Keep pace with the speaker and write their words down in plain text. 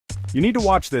You need to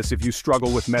watch this if you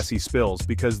struggle with messy spills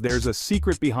because there's a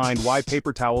secret behind why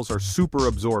paper towels are super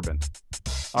absorbent.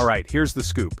 Alright, here's the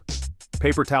scoop.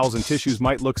 Paper towels and tissues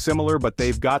might look similar, but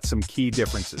they've got some key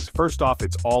differences. First off,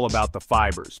 it's all about the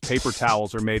fibers. Paper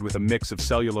towels are made with a mix of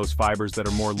cellulose fibers that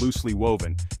are more loosely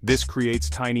woven. This creates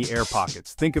tiny air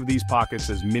pockets. Think of these pockets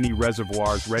as mini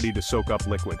reservoirs ready to soak up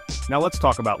liquid. Now let's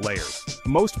talk about layers.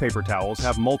 Most paper towels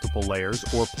have multiple layers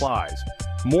or plies.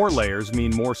 More layers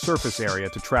mean more surface area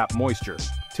to trap moisture.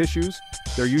 Tissues?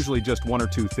 They're usually just one or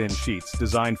two thin sheets,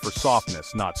 designed for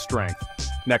softness, not strength.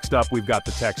 Next up, we've got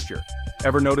the texture.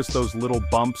 Ever notice those little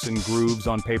bumps and grooves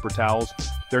on paper towels?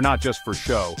 They're not just for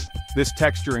show. This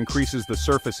texture increases the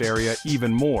surface area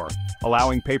even more,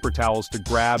 allowing paper towels to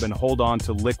grab and hold on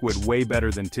to liquid way better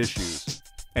than tissues.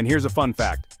 And here's a fun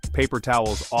fact. Paper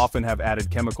towels often have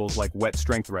added chemicals like wet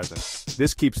strength resin.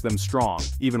 This keeps them strong,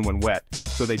 even when wet,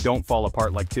 so they don't fall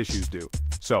apart like tissues do.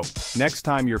 So, next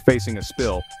time you're facing a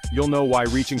spill, you'll know why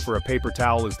reaching for a paper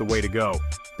towel is the way to go.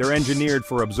 They're engineered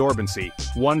for absorbency,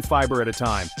 one fiber at a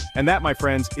time. And that, my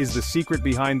friends, is the secret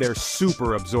behind their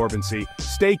super absorbency.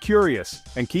 Stay curious,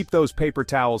 and keep those paper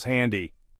towels handy.